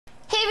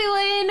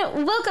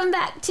Welcome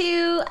back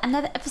to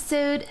another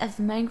episode of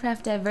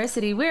Minecraft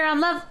Diversity. We're on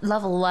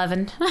level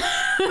 11.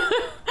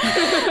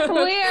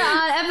 We're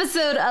on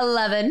episode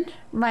 11.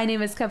 My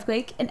name is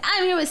Cupquake, and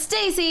I'm here with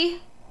Stacy.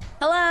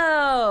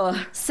 Hello.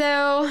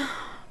 So,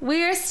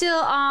 we're still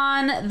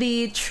on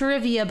the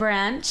trivia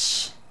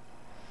branch.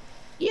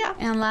 Yeah.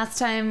 And last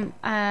time,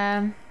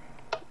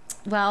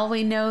 well,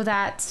 we know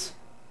that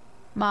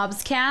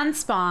mobs can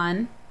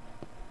spawn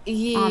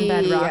on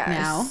Bedrock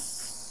now.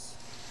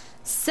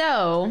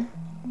 So,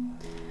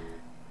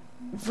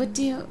 what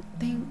do you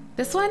think?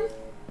 This one?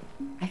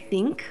 I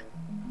think.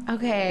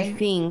 Okay. I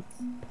think.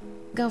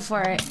 Go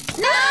for it.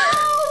 No!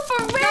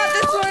 For real? Not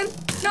this one!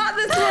 Not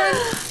this one!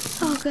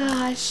 Oh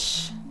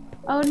gosh.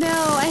 Oh no,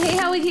 I hate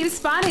how we keep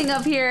spawning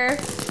up here.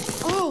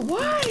 Oh,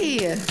 why?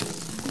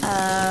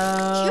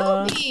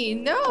 Kill me!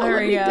 No, there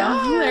let we me go.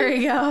 die. There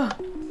we go.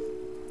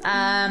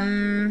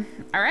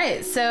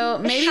 Alright, so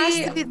maybe... It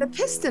has to be the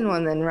piston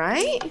one then,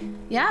 right?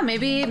 Yeah,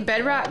 maybe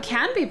Bedrock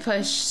can be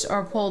pushed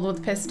or pulled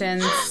with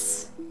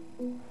pistons.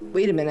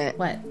 Wait a minute.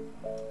 What?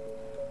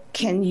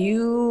 Can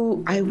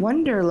you... I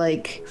wonder,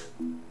 like...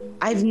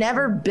 I've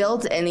never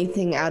built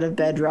anything out of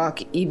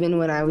Bedrock, even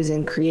when I was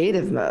in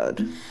creative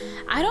mode.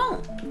 I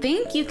don't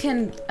think you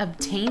can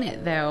obtain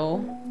it,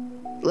 though.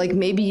 Like,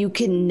 maybe you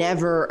can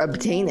never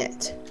obtain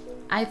it.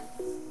 I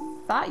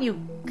thought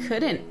you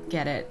couldn't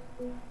get it.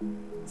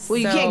 Well,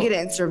 you can't get it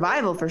in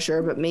survival for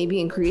sure, but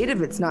maybe in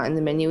creative it's not in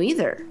the menu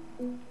either.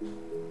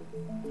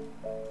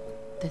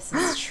 This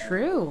is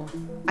true.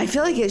 I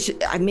feel like it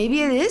should,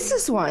 maybe it is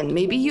this one.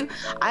 Maybe you,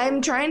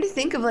 I'm trying to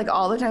think of like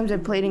all the times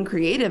I've played in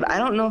creative. I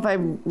don't know if I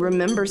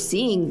remember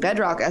seeing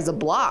Bedrock as a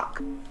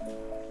block.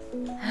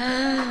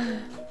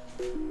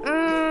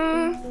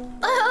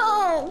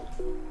 Oh,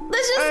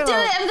 let's just do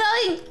it. I'm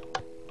going.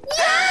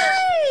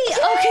 Yay!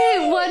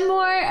 Okay, one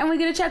more and we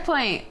get a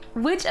checkpoint.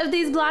 Which of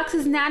these blocks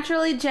is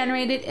naturally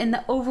generated in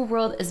the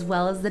overworld as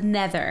well as the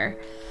nether?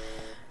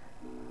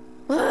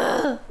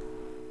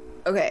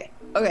 Okay,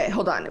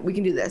 hold on. We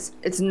can do this.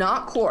 It's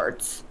not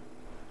quartz.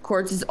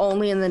 Quartz is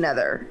only in the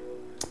nether.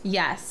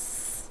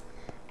 Yes.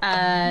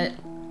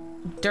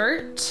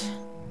 Dirt.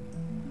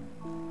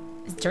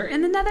 Is dirt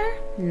in the nether?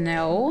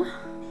 No.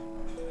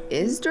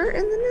 Is dirt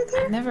in the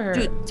nether? I've never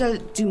heard.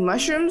 Do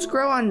mushrooms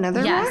grow on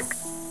nether rock?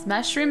 Yes.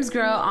 Mushrooms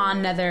grow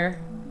on nether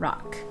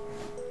rock.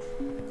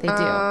 They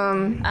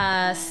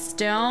do.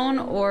 Stone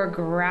or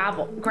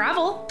gravel.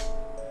 Gravel?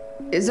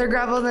 Is there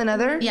gravel in the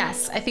nether?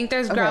 Yes, I think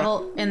there's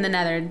gravel in the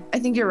nether. I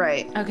think you're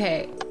right.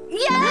 Okay. Yay!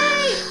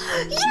 Yay!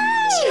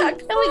 And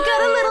we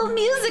got a little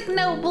music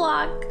note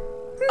block.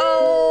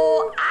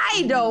 Oh,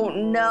 I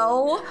don't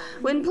know.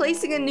 When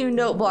placing a new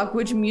note block,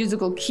 which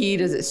musical key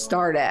does it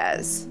start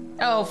as?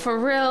 Oh, for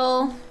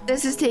real?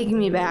 This is taking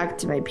me back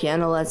to my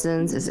piano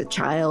lessons as a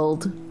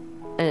child.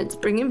 And it's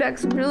bringing back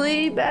some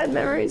really bad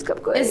memories,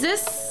 Cupquake.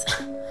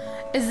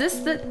 Is this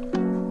the...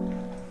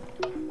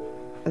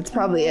 That's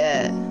probably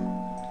it.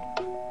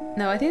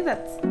 No, I think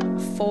that's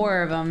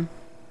 4 of them.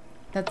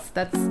 That's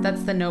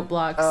the note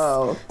blocks.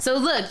 Oh. So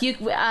look, you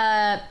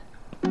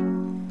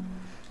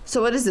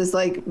So what is this,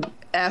 like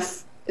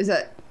F? Is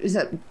that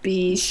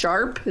B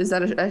sharp? Is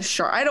that a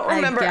sharp? I don't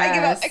remember. I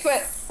give up. I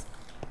quit.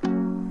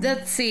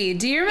 Let's see.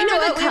 Do you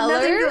remember the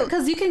color?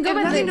 Because you can go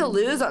by nothing to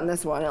lose on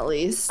this one, at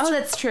least. Oh,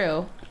 that's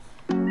true.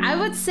 I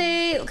would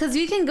say, because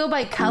you can go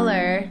by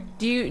color.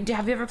 Have you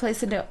ever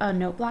placed a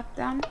note block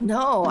down?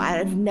 No,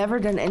 I've never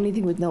done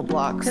anything with note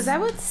blocks. Because I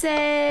would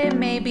say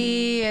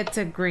maybe it's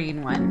a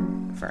green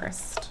one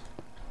first.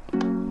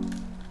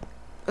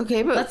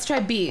 Okay, but let's try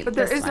B. But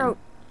there is no.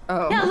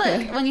 Oh, yeah,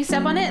 okay. Look, when you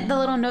step on it, the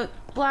little note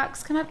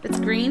blocks come up. It's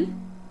green.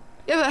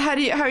 Yeah, but how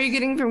are you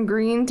getting from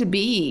green to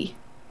B?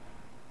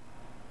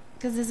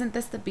 Because isn't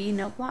this the B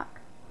note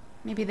block?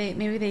 Maybe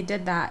they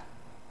did that.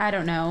 I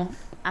don't know.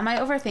 Am I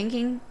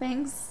overthinking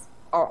things?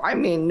 Oh, I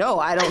mean, no,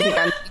 I don't think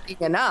I'm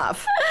thinking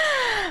enough.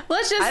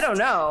 Let's just I don't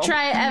know.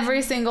 Try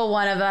every single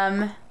one of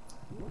them.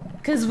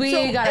 Because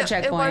we got a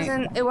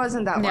checkpoint. It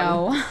wasn't that one.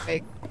 No.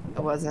 It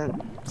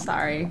wasn't.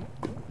 Sorry.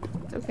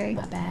 It's okay.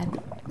 My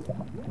bad.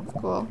 It's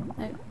cool.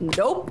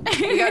 Nope.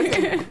 We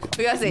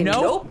gotta say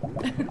nope.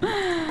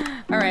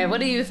 All right, what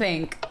do you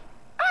think?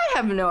 I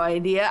have no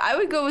idea. I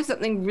would go with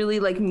something really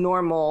like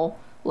normal,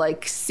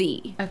 like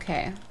C.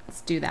 Okay,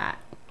 let's do that.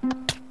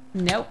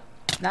 Nope,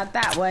 not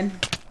that one.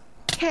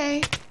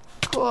 Okay,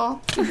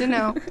 cool. Good to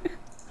know.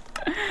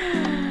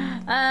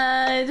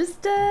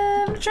 Just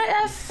try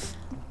F.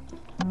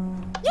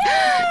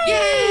 Yay!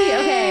 Yay!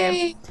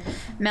 Okay.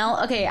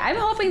 Mel, okay, I'm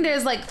hoping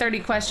there's like 30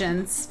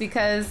 questions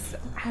because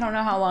I don't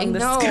know how long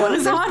this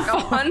goes on.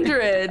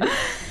 100.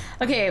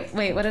 Okay,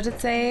 wait, what did it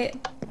say?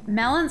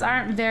 Melons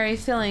aren't very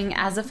filling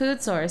as a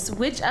food source.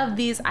 Which of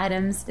these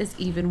items is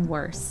even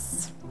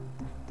worse?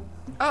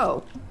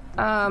 Oh.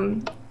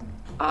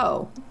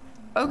 Oh.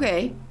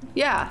 Okay.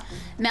 Yeah.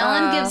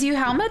 Melon gives you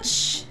how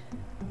much?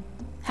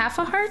 Half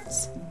a heart?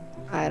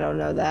 I don't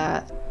know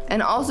that.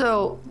 And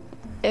also,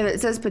 if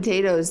it says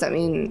potatoes, that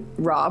mean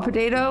raw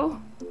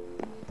potato?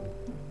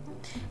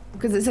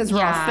 Because it says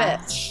raw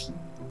fish.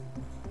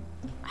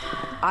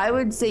 I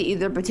would say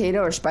either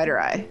potato or spider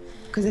eye.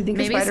 Because I think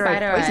Maybe a spider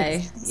eye.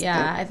 poisons.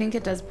 Yeah, I think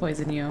it does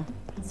poison you.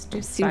 Let's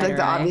do spider Seems like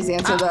the eye. obvious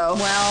answer, though.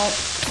 Well,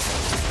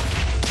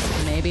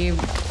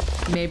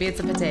 maybe it's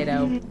a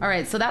potato. All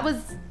right, so that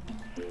was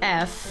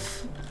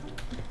F,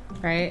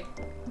 right?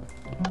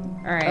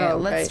 All right,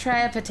 let's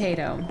try a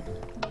potato.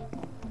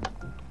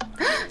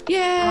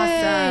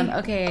 Yay! Awesome.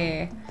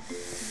 Okay.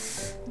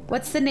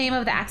 What's the name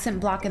of the accent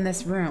block in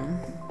this room?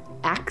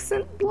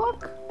 Accent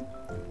block?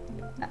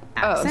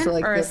 Accent so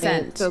like or the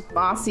ascent? So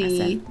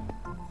mossy.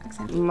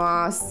 Accent.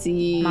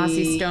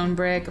 Mossy stone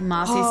brick,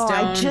 mossy stone.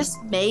 I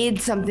just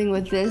made something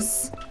with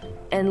this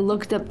and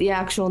looked up the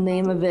actual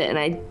name of it, and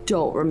I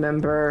don't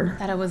remember. I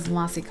thought it was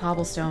mossy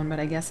cobblestone, but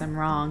I guess I'm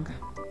wrong.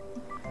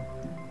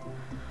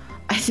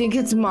 I think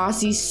it's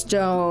mossy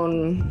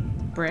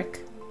stone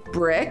Brick.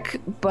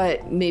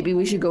 but maybe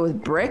we should go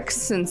with bricks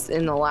since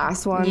in the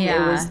last one it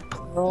was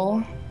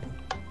plural.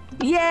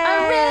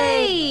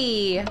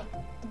 Yay! Hooray!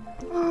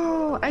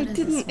 Oh, I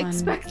didn't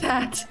expect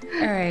that.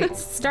 All right,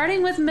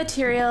 starting with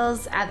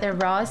materials at their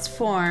rawest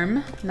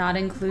form, not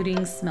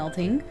including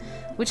smelting.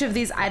 Which of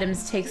these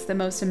items takes the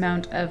most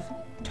amount of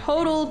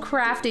total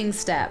crafting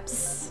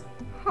steps?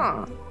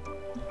 Huh.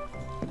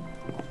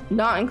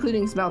 Not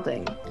including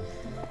smelting.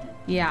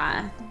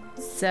 Yeah.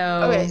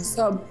 So. Okay,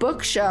 so a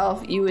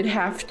bookshelf, you would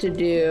have to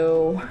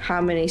do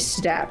how many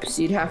steps?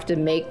 You'd have to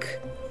make.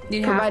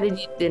 Provided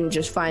you didn't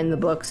just find the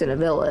books in a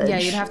village. Yeah,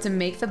 you'd have to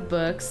make the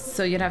books.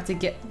 So you'd have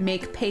to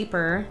make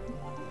paper.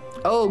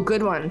 Oh,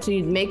 good one. So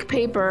you'd make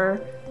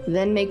paper,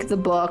 then make the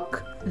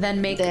book, then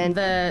make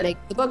the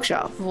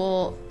bookshelf.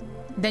 Well,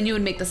 then you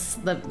would make the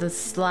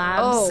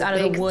slabs out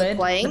of the wood,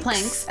 the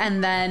planks,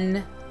 and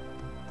then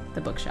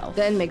the bookshelf.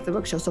 Then make the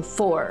bookshelf. So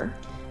 4.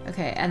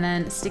 Okay, and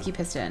then sticky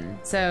piston.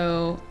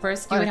 So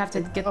first you would have to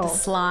get the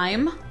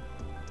slime.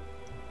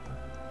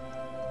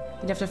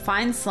 You'd have to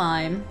find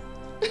slime.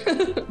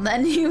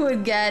 Then you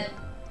would get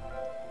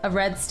a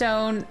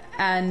redstone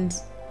and...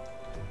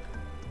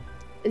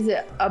 Is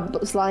it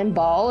a slime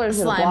ball or is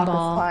it a block of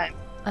slime?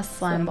 A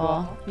slime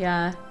ball,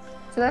 yeah.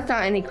 So that's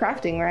not any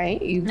crafting,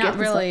 right? Not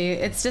really.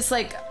 It's just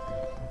like...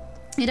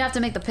 You'd have to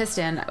make the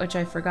piston, which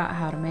I forgot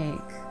how to make.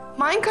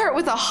 Minecart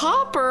with a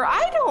hopper?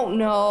 I don't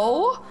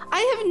know.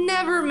 I have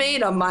never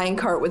made a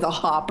minecart with a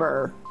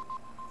hopper.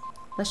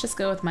 Let's just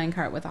go with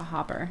minecart with a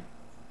hopper.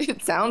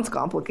 It sounds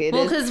complicated.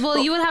 Well, because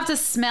you would have to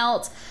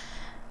smelt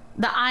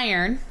the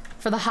iron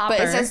for the hopper.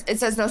 But it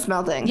says no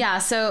smelting. Yeah,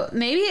 so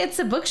maybe it's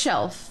a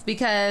bookshelf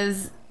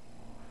because...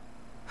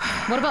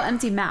 What about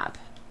empty map?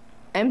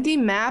 Empty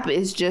map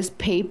is just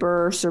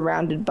paper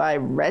surrounded by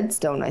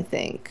redstone, I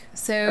think.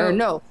 So... Or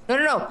no.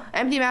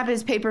 Empty map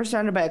is paper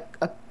surrounded by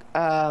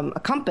a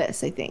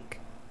compass, I think.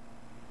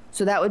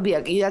 So that would be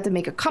you'd have to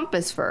make a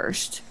compass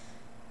first.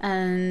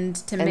 And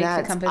to make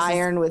the compass,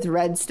 iron with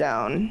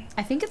redstone.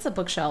 I think it's a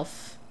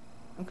bookshelf.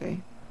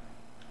 Okay.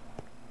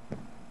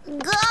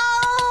 Go!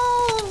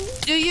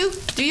 Do you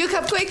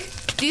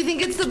Cupquake? Do you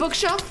think it's the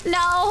bookshelf?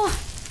 No.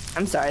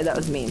 I'm sorry, that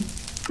was mean.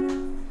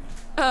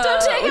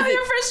 Don't take out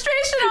your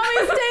frustration on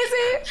me,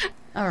 Stacy.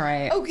 All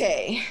right.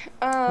 Okay.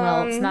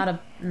 Well, it's not a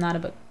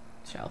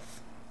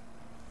bookshelf.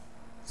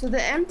 So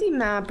the empty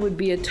map would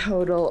be a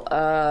total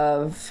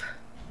of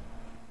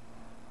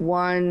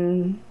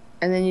 1,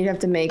 and then you'd have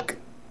to make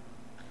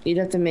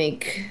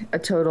a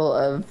total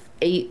of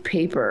 8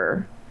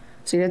 paper.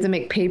 So you'd have to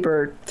make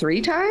paper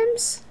 3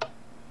 times?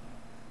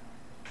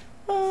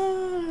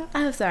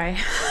 I'm sorry.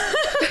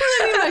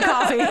 I need my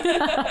coffee.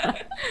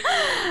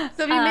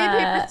 So if you made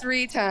paper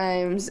 3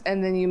 times,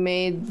 and then you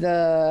made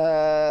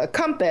the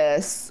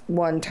compass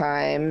 1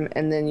 time,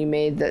 and then you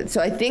made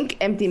so I think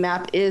empty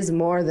map is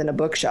more than a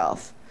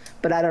bookshelf.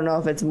 But I don't know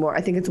if it's more.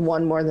 I think it's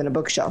 1 more than a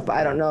bookshelf, but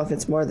I don't know if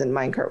it's more than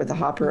minecart with a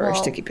hopper or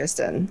sticky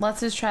piston. Let's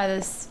just try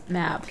this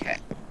map. Okay.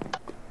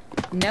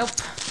 Nope.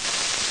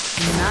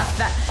 Not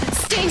that.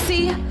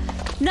 Stacy!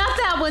 Not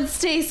that one,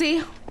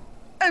 Stacy!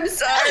 I'm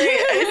sorry.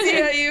 I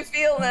see how you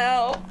feel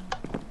now.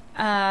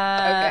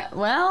 Okay.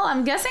 Well,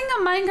 I'm guessing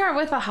a minecart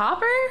with a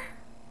hopper?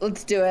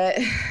 Let's do it.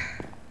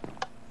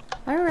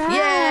 All right.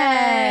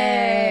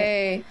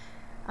 Yay!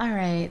 All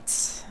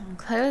right.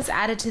 Clay was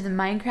added to the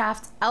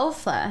Minecraft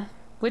Alpha.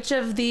 Which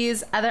of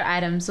these other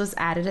items was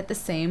added at the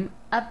same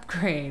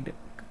upgrade?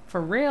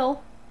 For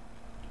real?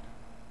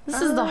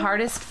 This is the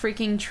hardest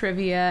freaking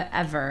trivia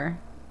ever.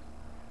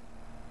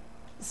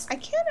 I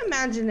can't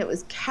imagine it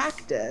was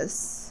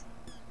cactus.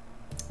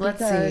 Let's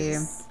see.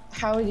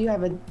 How would you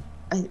have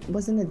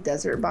wasn't a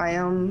desert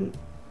biome?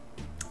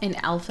 In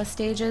alpha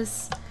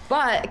stages?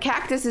 But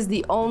cactus is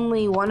the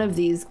only one of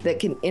these that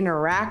can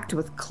interact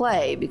with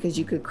clay because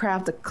you could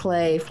craft a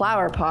clay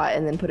flower pot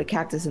and then put a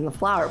cactus in the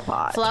flower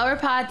pot. Flower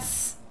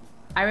pots,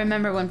 I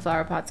remember when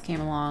flower pots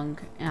came along.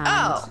 And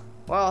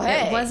well,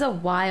 hey. It was a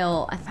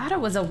while. I thought it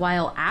was a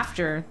while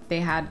after they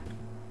had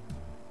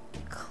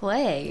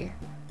clay.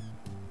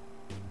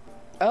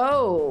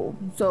 Oh,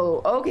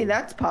 so, okay,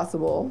 that's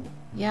possible.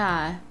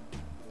 Yeah.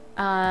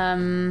 I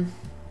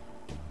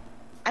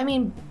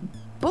mean,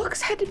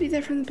 books had to be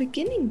there from the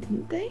beginning,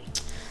 didn't they?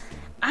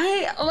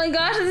 Oh my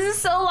gosh, this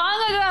is so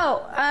long ago.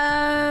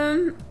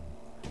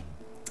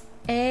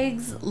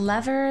 Eggs,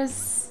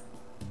 levers,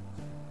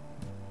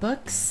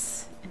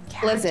 books, and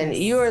cactus. Listen,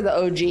 you are the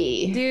OG.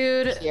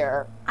 Dude,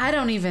 here. I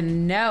don't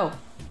even know.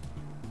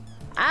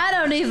 I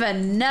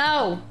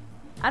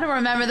don't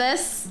remember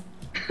this.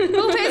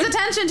 Who pays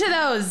attention to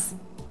those?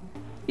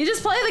 You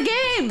just play the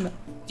game.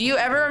 Do you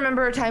ever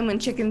remember a time when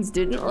chickens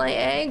didn't lay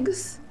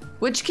eggs?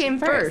 Which came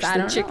first,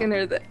 the chicken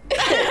or the...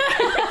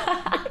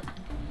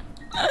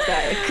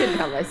 Sorry, I couldn't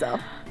help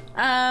myself.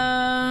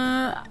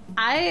 I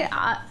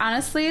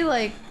honestly,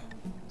 like,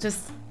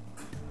 just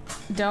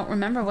don't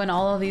remember when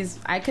all of these...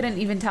 I couldn't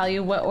even tell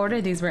you what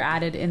order these were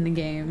added in the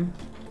game.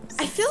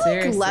 I feel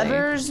like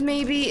levers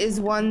maybe is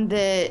one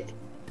that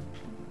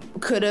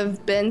could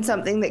have been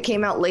something that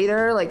came out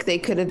later. Like, they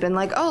could have been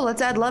like, oh,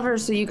 let's add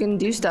levers so you can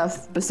do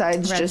stuff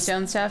besides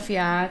redstone stuff,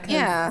 yeah.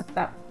 Yeah,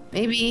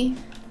 maybe.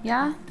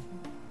 Yeah?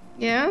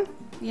 Yeah?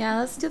 Yeah,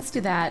 let's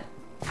do that.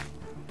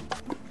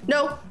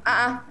 No,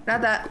 not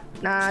that.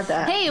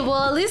 Hey,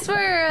 well, at least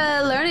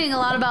we're learning a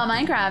lot about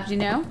Minecraft, you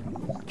know?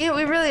 Yeah,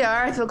 we really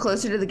are. I feel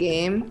closer to the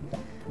game.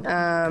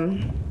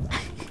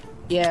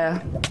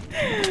 Yeah.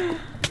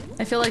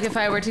 I feel like if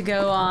I were to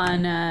go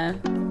on,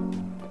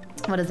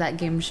 what is that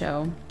game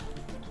show?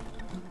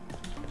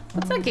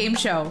 What's that game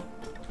show?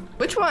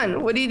 Which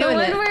one? What are you doing?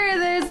 The one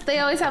where they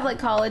always have like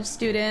college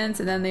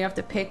students, and then they have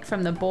to pick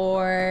from the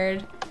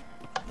board.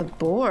 The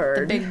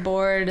board? The big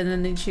board, and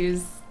then they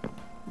choose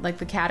like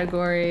the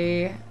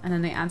category, and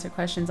then they answer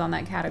questions on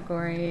that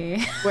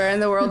category. Where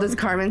in the world is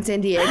Carmen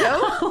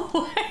Sandiego?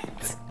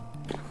 What?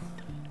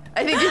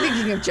 I think you're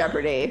thinking of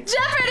Jeopardy.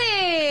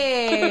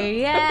 Jeopardy!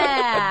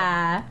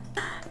 Yeah!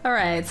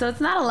 Alright, so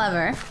it's not a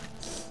lever.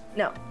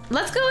 No.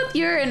 Let's go with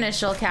your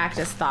initial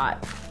cactus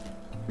thought.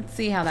 Let's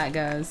see how that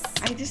goes.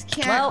 I just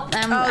can't. Well,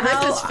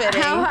 this is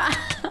fitting.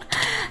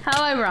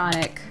 How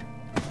ironic.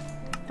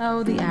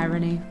 Oh, the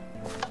irony.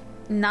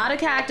 Not a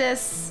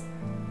cactus,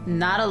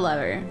 not a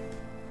lever.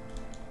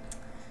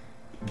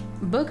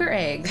 Book or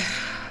egg?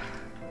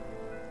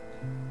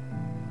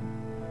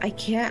 I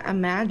can't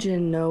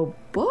imagine no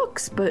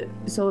books, but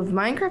so if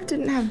Minecraft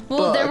didn't have books...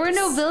 Well, there were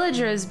no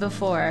villagers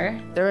before.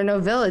 There were no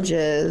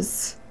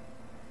villages.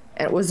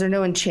 And was there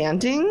no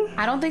enchanting?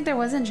 I don't think there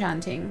was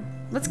enchanting.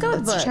 Let's go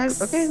with books.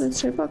 Let's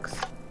try books.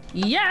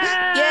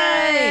 Yeah!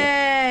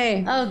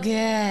 Yay! Oh,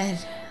 good.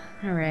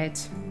 All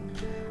right.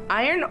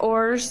 Iron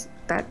ores,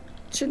 that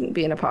shouldn't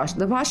be an apostrophe.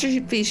 The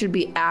apostrophe should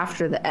be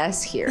after the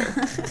S here.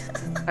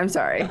 I'm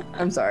sorry.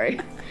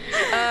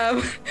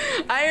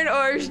 Iron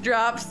ores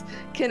drops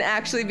can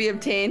actually be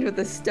obtained with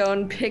a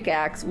stone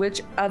pickaxe.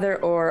 Which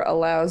other ore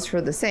allows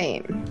for the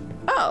same?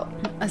 Oh.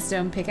 A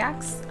stone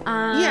pickaxe?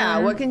 Yeah,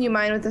 what can you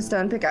mine with a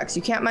stone pickaxe?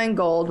 You can't mine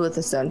gold with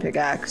a stone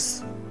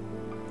pickaxe.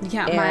 You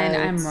can't mine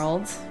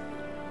emeralds,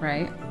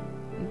 right?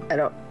 I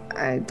don't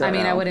know.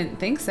 I wouldn't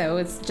think so.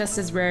 It's just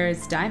as rare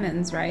as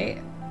diamonds,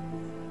 right?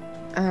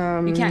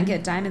 You can't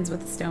get diamonds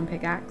with a stone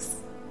pickaxe.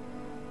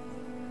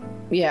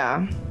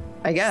 Yeah,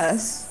 I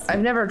guess.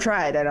 I've never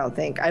tried, I don't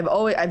think.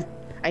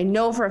 I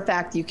know for a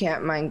fact you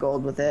can't mine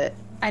gold with it.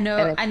 I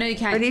know you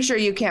can't. Pretty sure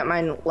you can't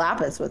mine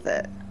lapis with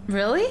it.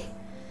 Really?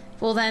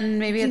 Well, then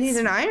maybe you need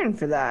an iron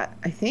for that,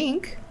 I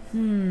think.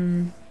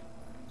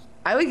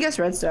 I would guess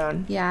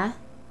redstone. Yeah?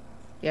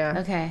 Yeah.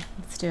 Okay,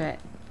 let's do it.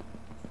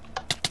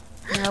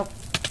 Nope.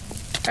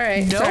 All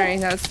right, nope. Sorry,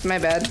 that's my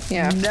bad.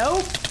 Yeah.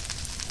 Nope.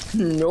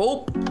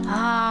 Nope.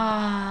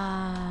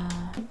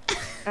 Ah.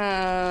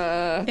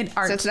 In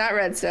art. So it's not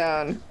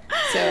redstone.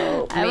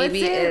 So maybe I would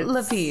say it's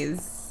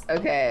lapis.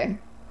 Okay.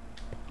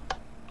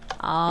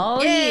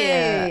 Oh,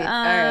 yay.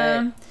 yeah.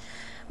 All right.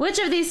 Which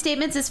of these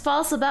statements is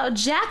false about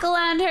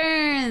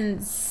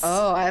jack-o'-lanterns?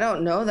 Oh, I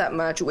don't know that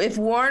much. If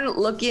Warren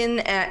looking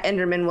at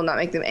Enderman will not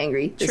make them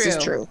angry. This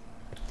is true.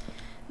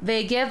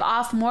 They give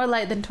off more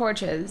light than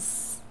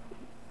torches.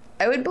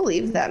 I would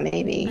believe that,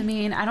 maybe. I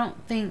mean, I don't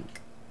think...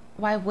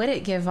 Why would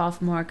it give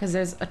off more? Because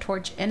there's a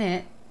torch in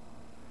it.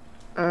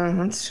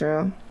 That's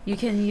true. You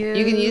can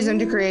use them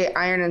to create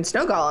iron and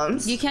snow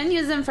golems. You can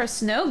use them for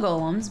snow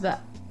golems, but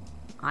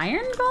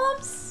iron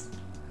golems?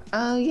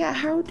 Yeah.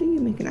 How do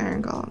you make an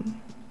iron golem?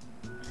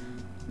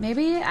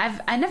 Maybe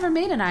I never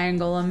made an iron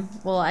golem.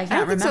 Well, I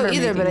can't remember. I don't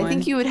think so either, but I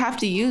think you would have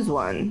to use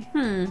one.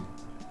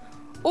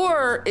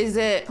 Or is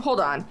it? Hold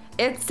on.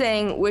 It's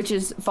saying which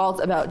is false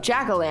about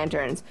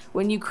jack-o'-lanterns.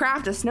 When you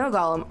craft a snow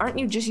golem, aren't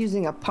you just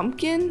using a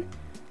pumpkin?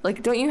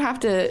 Like, don't you have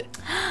to?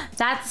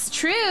 That's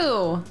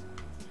true.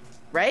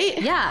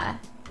 Right? Yeah.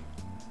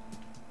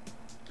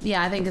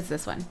 Yeah, I think it's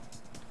this one.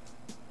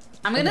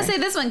 I'm gonna say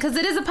this one because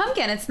it is a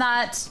pumpkin. It's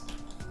not.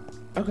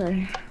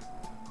 Okay.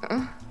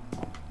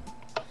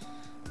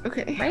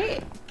 Okay.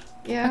 Right?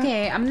 Yeah.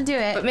 Okay, I'm gonna do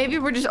it. But maybe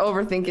we're just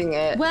overthinking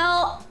it.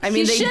 Well, I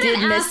mean, they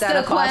did miss that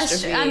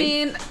apostrophe. Question. I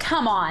mean,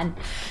 come on.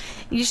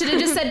 You should have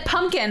just said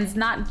pumpkins,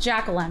 not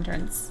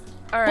jack-o'-lanterns.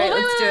 All right,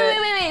 let's do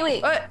it.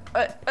 Wait.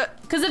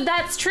 Because if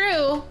that's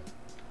true,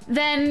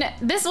 then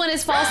this one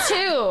is false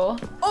too.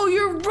 Oh,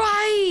 you're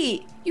right.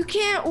 You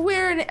can't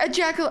wear a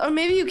jacket, or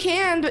maybe you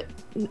can, but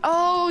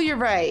oh, you're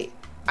right.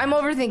 I'm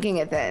overthinking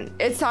it then.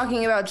 It's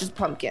talking about just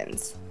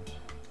pumpkins.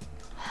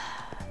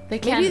 They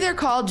can't. Maybe they're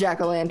called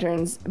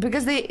jack-o'-lanterns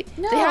because they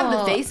have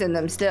the face in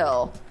them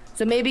still.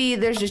 So maybe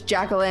there's just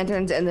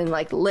jack-o'-lanterns and then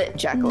like lit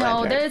jack-o'-lanterns.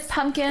 No, there's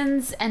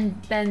pumpkins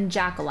and then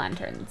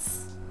jack-o'-lanterns.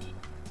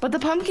 But the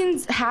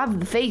pumpkins have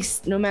the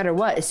face no matter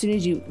what. As soon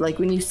as you, like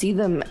when you see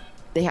them,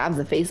 they have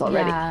the face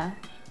already. Yeah.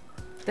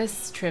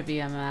 This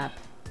trivia map.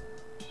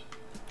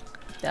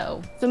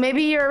 Though. So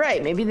maybe you're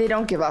right. Maybe they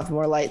don't give off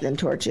more light than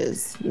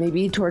torches.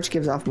 Maybe torch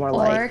gives off more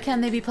light. Or can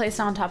they be placed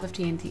on top of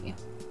TNT?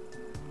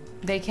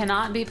 They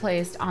cannot be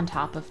placed on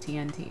top of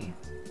TNT.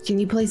 Can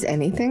you place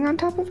anything on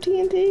top of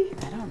TNT?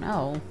 I don't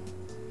know.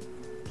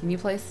 Can you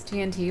place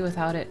TNT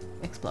without it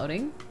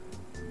exploding?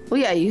 Well,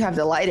 yeah, you have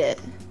to light it.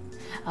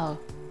 Oh.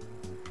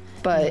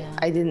 But Yeah.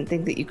 I didn't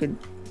think that you could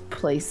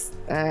place.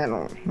 I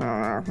don't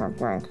know. Oh,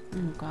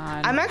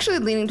 God. I'm actually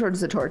leaning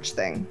towards the torch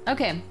thing.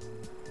 Okay.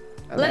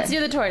 Let's do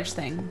the torch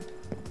thing.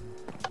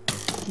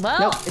 Well,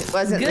 Nope, it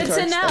wasn't the good to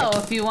torch know.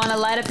 thing. If you want to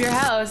light up your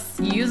house,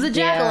 use a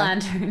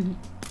jack-o'-lantern.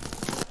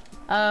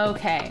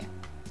 Okay.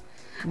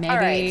 Maybe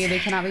right. they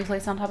cannot be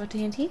placed on top of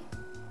TNT?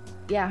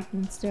 Yeah,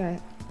 let's do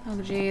it. Oh,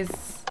 jeez.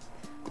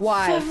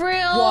 Why? For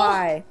real?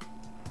 Why?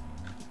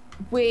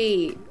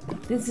 Wait,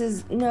 this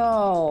is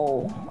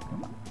no.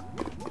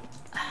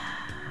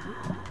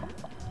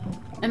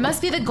 It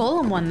must be the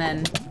golem one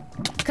then.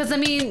 Because, I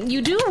mean,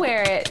 you do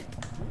wear it,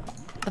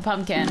 the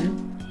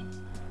pumpkin,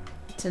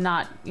 to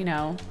not, you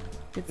know,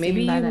 get seen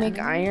Maybe by you them. make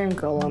iron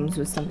golems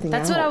with something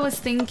That's else. what I was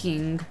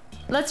thinking.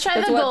 Let's try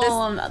That's the what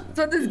golem. That's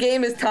what this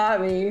game has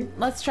taught me.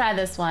 Let's try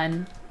this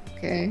one.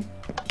 Okay.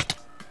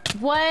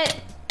 What?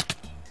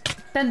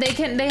 Then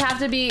they have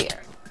to be,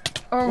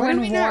 or Why when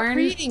are we not worn.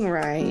 reading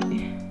right?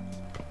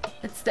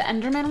 It's the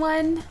Enderman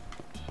one.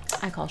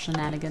 I call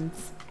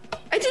shenanigans.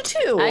 I do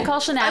too. I call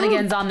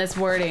shenanigans on this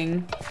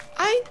wording.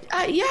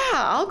 Yeah,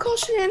 I'll call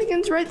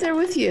shenanigans right there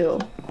with you.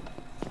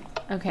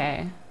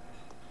 Okay.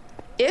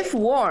 If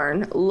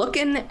worn,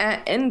 looking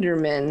at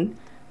Enderman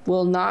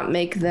will not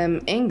make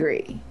them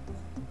angry.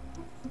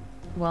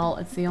 Well,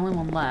 it's the only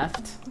one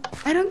left.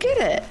 I don't get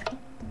it.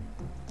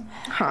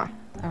 Huh.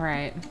 All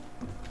right.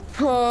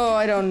 Oh,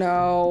 I don't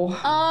know.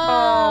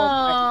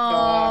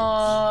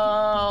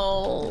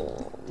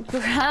 Oh.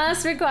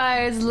 Grass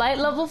requires light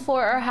level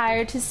 4 or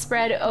higher to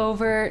spread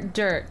over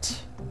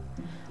dirt.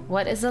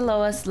 What is the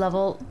lowest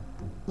level,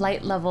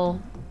 light level,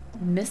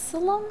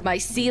 mycelium?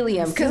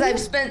 Mycelium, because I've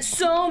spent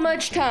so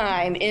much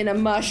time in a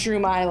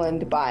mushroom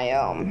island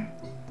biome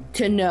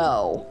to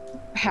know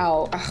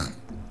how.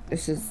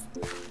 This is.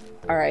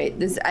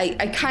 Alright,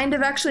 I kind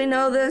of actually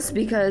know this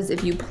because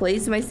if you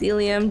place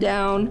mycelium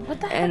down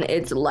and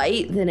it's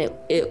light, then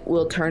it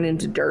will turn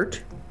into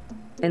dirt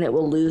and it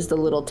will lose the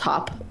little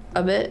top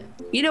of it.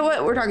 You know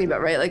what we're talking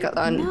about, right? Like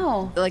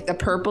on like the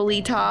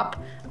purpley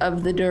top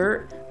of the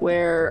dirt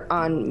where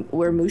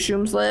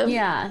mushrooms live.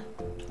 Yeah.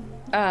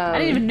 I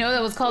didn't even know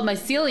that was called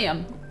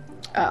mycelium.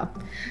 Oh.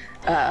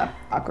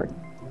 Awkward.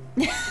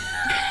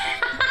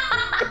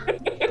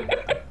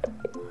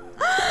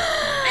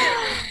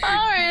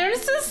 Alright, I'm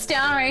just gonna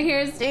stand right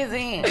here,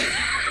 Stacy.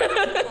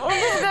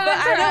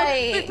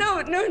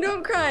 No,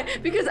 don't cry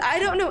because I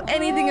don't know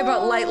anything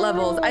about light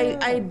levels.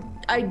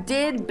 I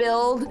did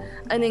build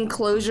an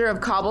enclosure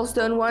of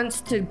cobblestone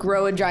once to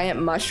grow a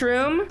giant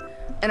mushroom,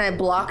 and I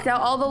blocked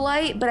out all the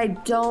light, but I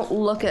don't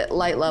look at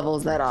light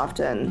levels that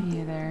often.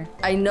 Me either.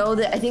 I know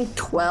that I think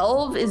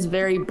 12 is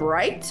very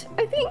bright,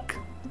 I think.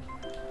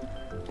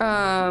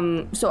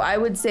 So I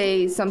would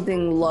say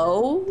something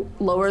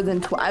lower than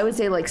 12. I would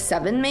say like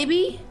 7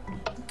 maybe.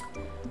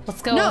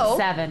 Let's go with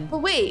 7. But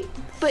wait,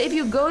 but if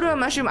you go to a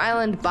mushroom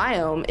island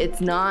biome,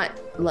 it's not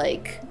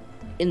like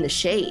in the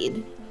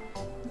shade.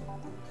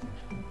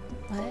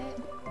 What?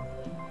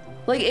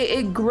 Like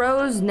it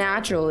grows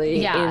naturally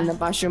Yeah. in the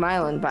mushroom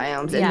island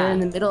biomes, and Yeah. they're in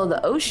the middle of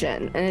the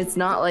ocean, and it's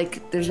not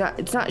like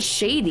it's not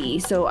shady.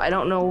 So I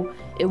don't know.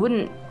 It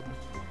wouldn't.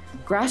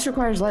 Grass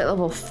requires light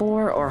level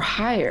 4 or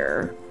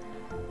higher.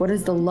 What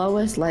is the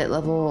lowest light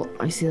level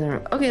I see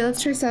there? Okay,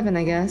 let's try 7,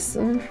 I guess.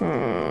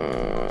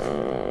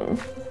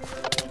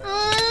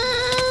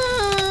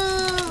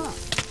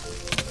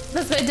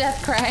 That's my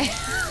death cry.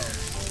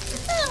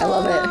 I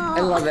love it.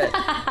 I love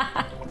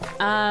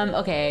it.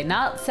 Okay,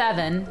 not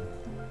 7.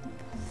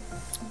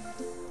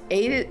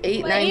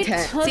 8, 9, 10.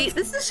 Let's- See,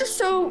 this is just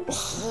so.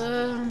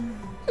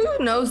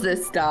 Who knows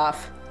this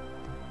stuff?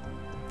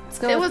 Let's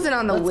go It with- wasn't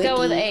on the let's wiki. go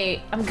with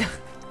 8. All You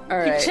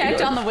right.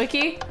 checked on the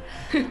wiki?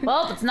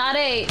 Well, it's not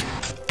 8.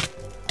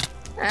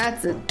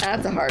 That's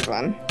a hard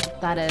one.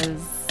 That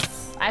is.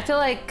 I feel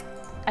like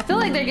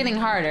they're getting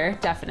harder,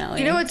 definitely.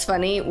 You know what's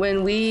funny?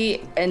 When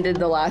we ended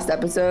the last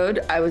episode,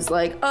 I was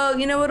like, oh,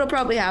 you know what'll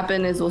probably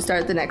happen is we'll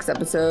start the next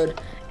episode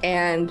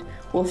and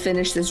we'll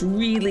finish this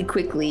really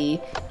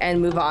quickly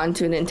and move on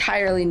to an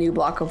entirely new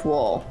block of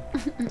wool.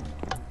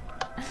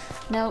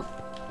 Nope.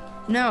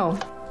 No.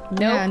 Nope.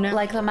 Yeah, no.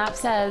 Like the map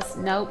says.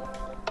 Nope.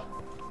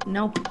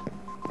 Nope.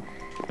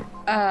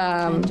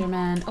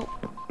 Enderman. Oh.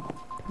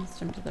 Let's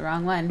jump to the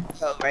wrong one.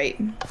 Oh, right.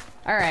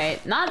 All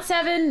right. Not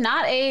 7,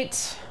 not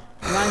 8.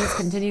 You want to just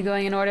continue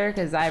going in order?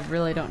 Because I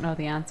really don't know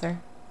the answer.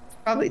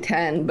 Probably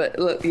 10, but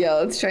look, yeah,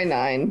 let's try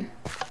 9.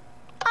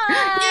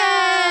 Yay!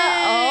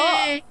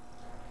 Oh,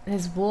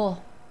 his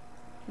wool.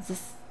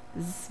 Does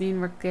this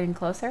mean we're getting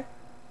closer?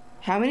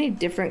 How many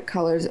different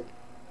colors?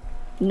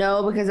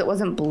 No, because it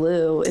wasn't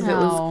blue. If it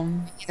was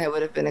green, I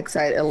would have been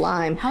excited. A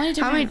lime. How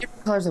many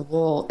different colors of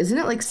wool? Isn't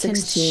it like 16?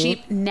 Can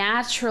sheep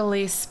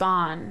naturally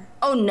spawn?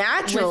 Oh,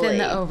 naturally. Within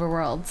the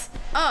overworld.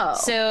 Oh.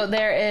 So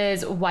there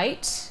is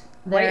white.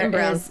 White and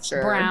brown. Is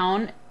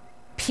brown.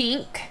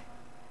 Pink,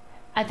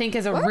 I think,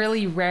 is a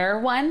really rare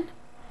one.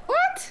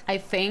 What? I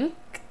think.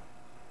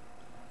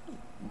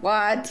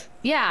 What?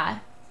 Yeah.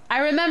 I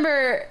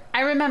remember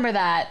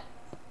that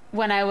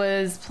when I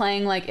was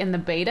playing like in the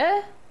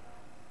beta.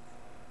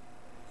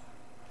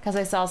 Because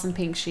I saw some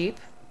pink sheep.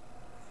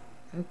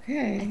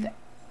 Okay.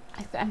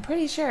 I'm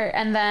pretty sure.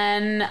 And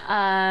then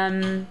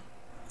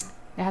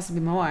it has to be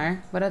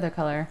more. What other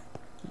color?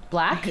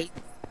 Black? I hate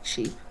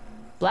sheep.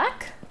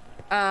 Black?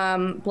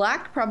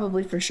 Black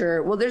probably for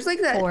sure. Well, there's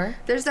like that. 4.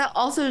 There's that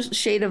also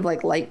shade of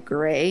like light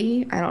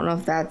gray. I don't know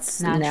if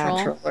that's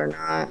natural or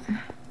not.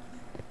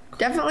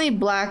 Definitely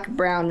black,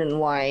 brown,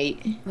 and white.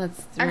 That's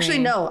 3. Actually,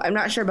 no. I'm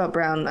not sure about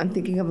brown. I'm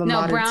thinking of a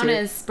modern brown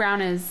two.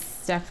 brown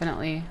is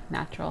definitely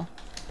natural.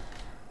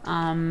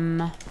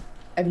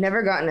 I've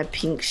never gotten a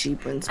pink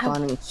sheep when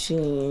spawning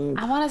sheep.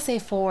 I want to say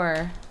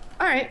 4.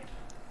 All right.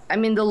 I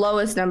mean, the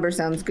lowest number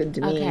sounds good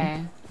to me.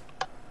 Okay.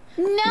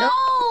 No,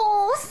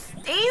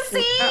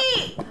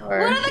 Stacy. What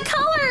are the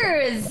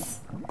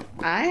colors?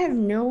 I have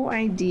no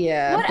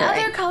idea. What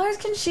other colors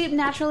can sheep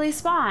naturally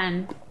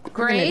spawn?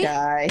 Gray? I'm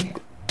gonna die.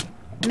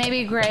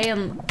 Maybe gray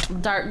and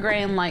dark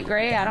gray and light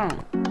gray. I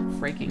don't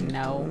freaking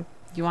know.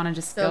 You want to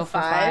just go for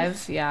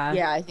 5? Yeah.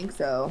 Yeah, I think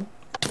so.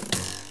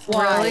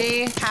 Why?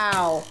 Really?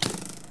 How?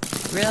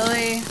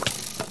 Really?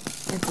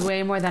 It's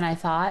way more than I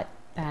thought.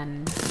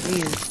 Then,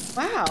 please.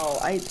 Wow.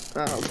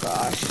 Oh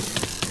gosh.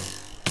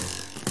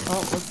 Oh,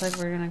 looks like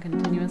we're gonna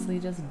continuously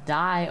just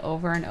die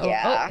over and over.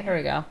 Yeah. Oh, here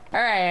we go.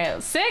 All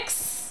right,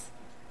 6.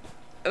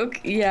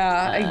 Okay.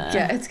 Yeah. I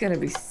get it's gonna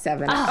be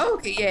 7. Oh,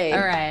 okay. Yay. All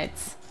right.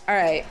 All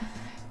right.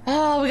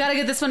 Oh, we gotta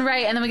get this one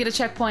right, and then we get a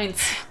checkpoint.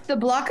 The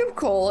block of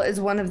coal is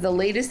one of the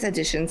latest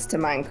additions to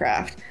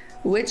Minecraft.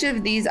 Which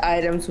of these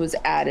items was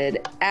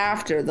added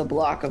after the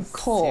block of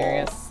coal?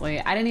 Seriously,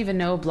 I didn't even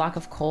know block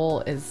of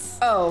coal is.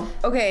 Oh,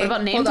 okay. What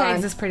about name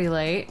tags? Is pretty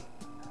late.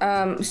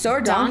 So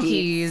are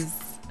donkeys.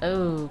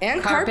 Oh,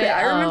 and carpet.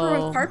 I remember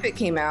when carpet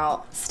came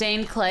out.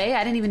 Stained clay.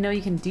 I didn't even know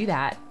you can do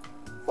that.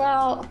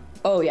 Well,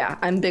 oh yeah,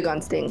 I'm big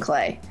on stained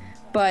clay,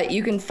 but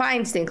you can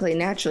find stained clay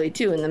naturally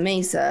too in the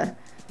mesa.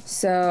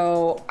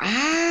 So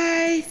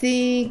I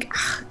think,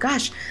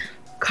 gosh,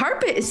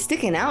 carpet is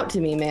sticking out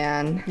to me,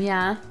 man.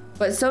 Yeah.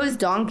 But so is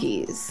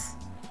donkeys.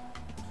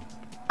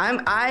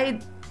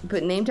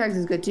 But name tags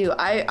is good too.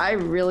 I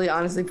really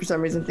honestly for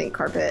some reason think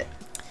carpet.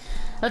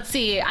 Let's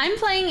see. I'm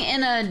playing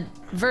in a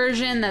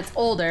version that's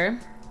older,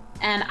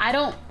 and I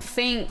don't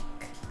think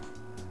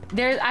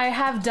I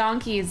have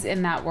donkeys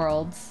in that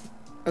world.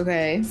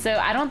 Okay. So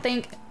I don't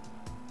think,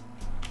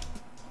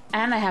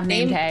 and I have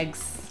name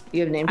tags.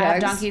 You have name tags? I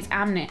have donkeys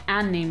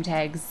and name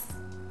tags.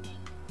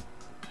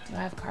 Do I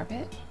have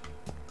carpet?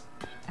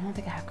 I don't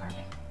think I have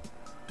carpet.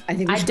 I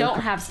don't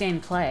have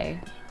stained clay.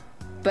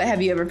 But have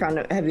you ever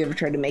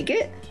tried to make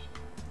it?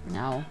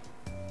 No.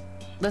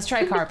 Let's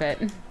try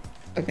carpet.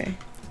 Okay.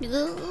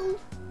 No!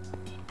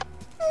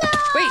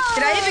 Wait,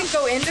 did I even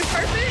go into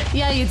carpet?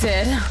 Yeah, you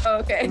did.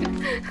 Okay.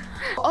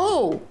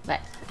 Oh!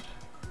 What?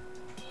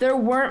 There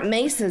weren't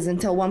mesas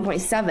until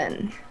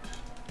 1.7.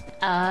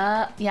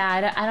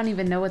 Yeah, I don't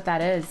even know what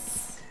that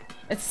is.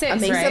 It's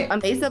 6, right? A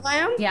mesa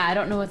biome? Yeah, I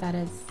don't know what that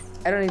is.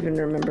 I don't even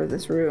remember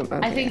this room.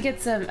 Okay. I think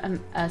it's a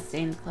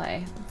stained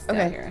clay. Let's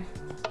go here.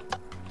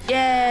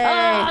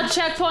 Yay! Oh,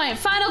 checkpoint.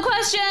 Final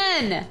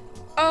question.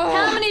 Oh.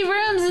 How many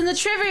rooms in the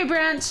trivia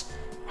branch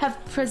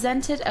have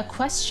presented a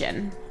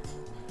question?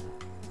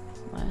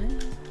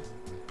 What?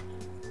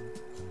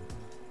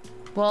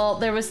 Well,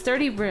 there was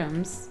 30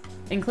 rooms,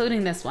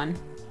 including this one.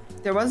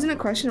 There wasn't a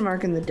question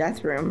mark in the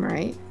death room,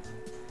 right?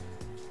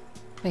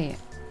 Wait.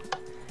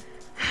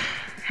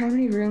 How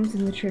many rooms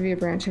in the trivia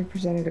branch have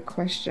presented a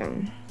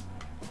question?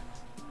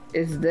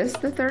 Is this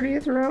the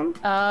 30th room?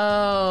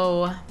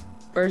 Oh.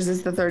 Or is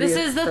this the 30th? This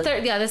is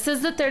the yeah, this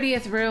is the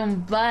 30th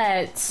room,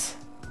 but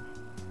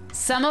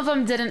some of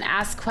them didn't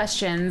ask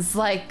questions.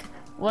 Like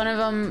one of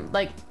them,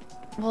 like,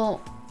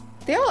 well,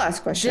 they all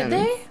asked questions.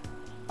 Did they?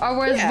 Or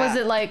was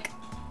it like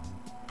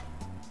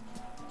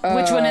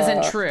which one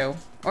isn't true?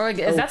 Or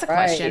is that's a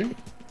question?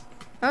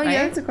 Oh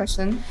yeah, that's a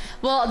question.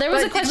 Well, there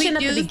was a question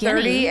at the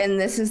beginning. 30 and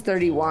this is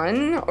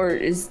 31, or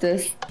is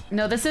this?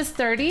 No, this is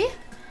 30.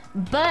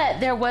 But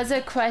there was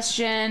a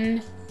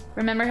question.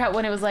 Remember how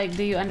when it was like,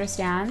 "Do you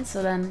understand?"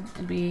 So then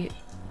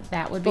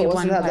that would be one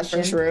question. Wasn't that the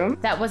first room?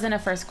 That wasn't a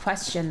first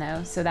question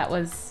though. So that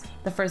was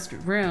the first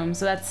room.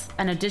 So that's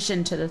an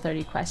addition to the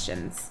 30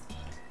 questions.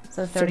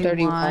 So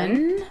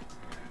 31.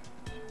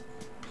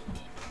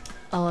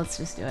 Oh, let's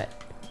just do it.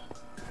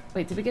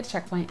 Wait, did we get a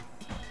checkpoint?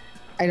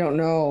 I don't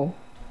know.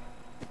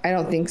 I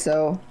don't think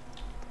so.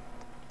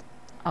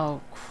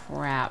 Oh,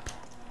 crap.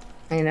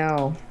 I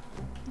know.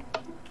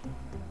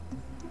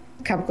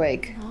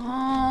 Cupquake.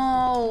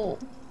 Oh.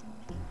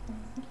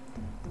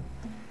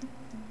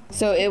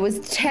 So it was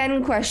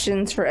 10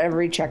 questions for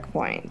every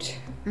checkpoint.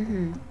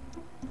 Mm-hmm.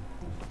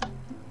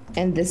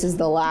 And this is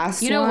the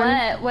last one. You know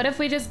what? What if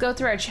we just go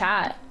through our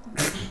chat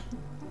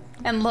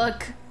and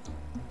look?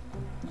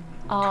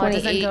 Oh, it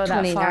doesn't go that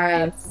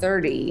 29, far.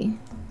 30.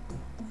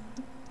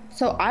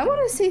 So I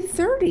want to say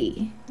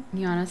 30.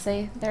 You want to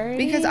say 30?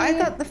 Because I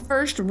thought the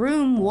first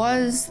room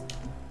was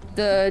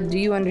the Do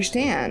You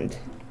Understand?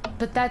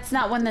 But that's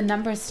not when the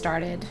numbers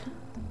started.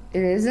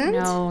 It isn't?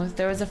 No,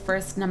 there was a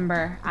first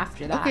number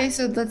after that. Okay,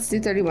 so let's do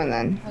 31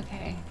 then.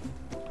 Okay.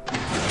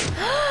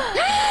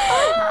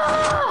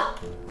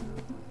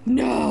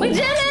 No! We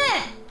did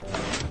it!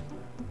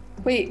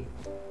 Wait,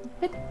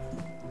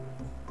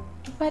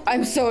 What?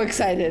 I'm so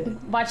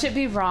excited. Watch it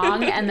be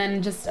wrong and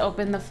then just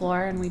open the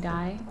floor and we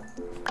die.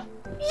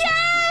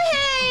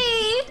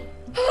 Yay!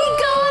 We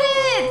got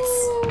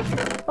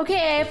it!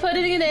 Okay,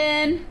 putting it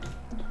in.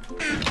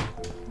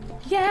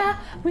 Yeah,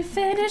 we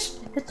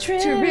finished the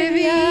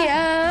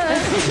trivia.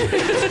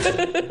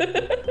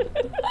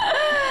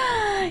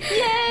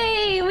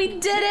 Yay, we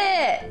did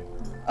it!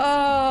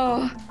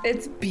 Oh,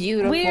 it's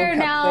beautiful. We are Cupquake.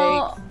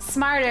 now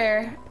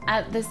smarter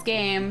at this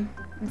game,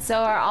 and so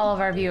are all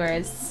of our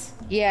viewers.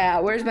 Yeah,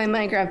 where's my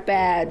Minecraft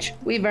badge?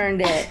 We've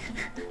earned it.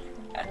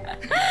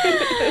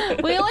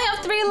 We only have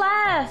 3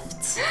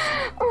 left.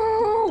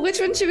 Oh, which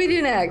one should we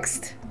do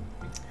next?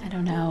 I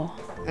don't know.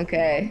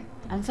 Okay.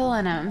 I'm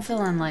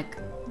feeling like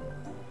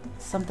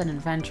something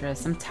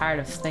adventurous. I'm tired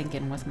of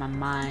thinking with my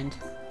mind.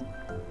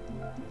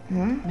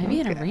 Huh? Maybe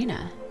an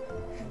arena.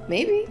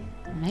 Maybe.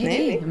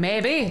 Maybe.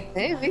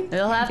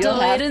 We'll have to You'll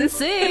wait have and to-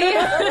 see.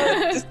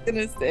 I was just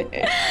gonna say.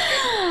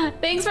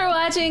 Thanks for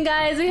watching,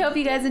 guys. We hope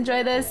you guys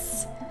enjoy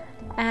this.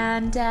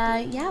 And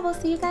yeah, we'll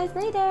see you guys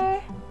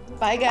later.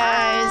 Bye,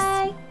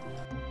 guys. Bye.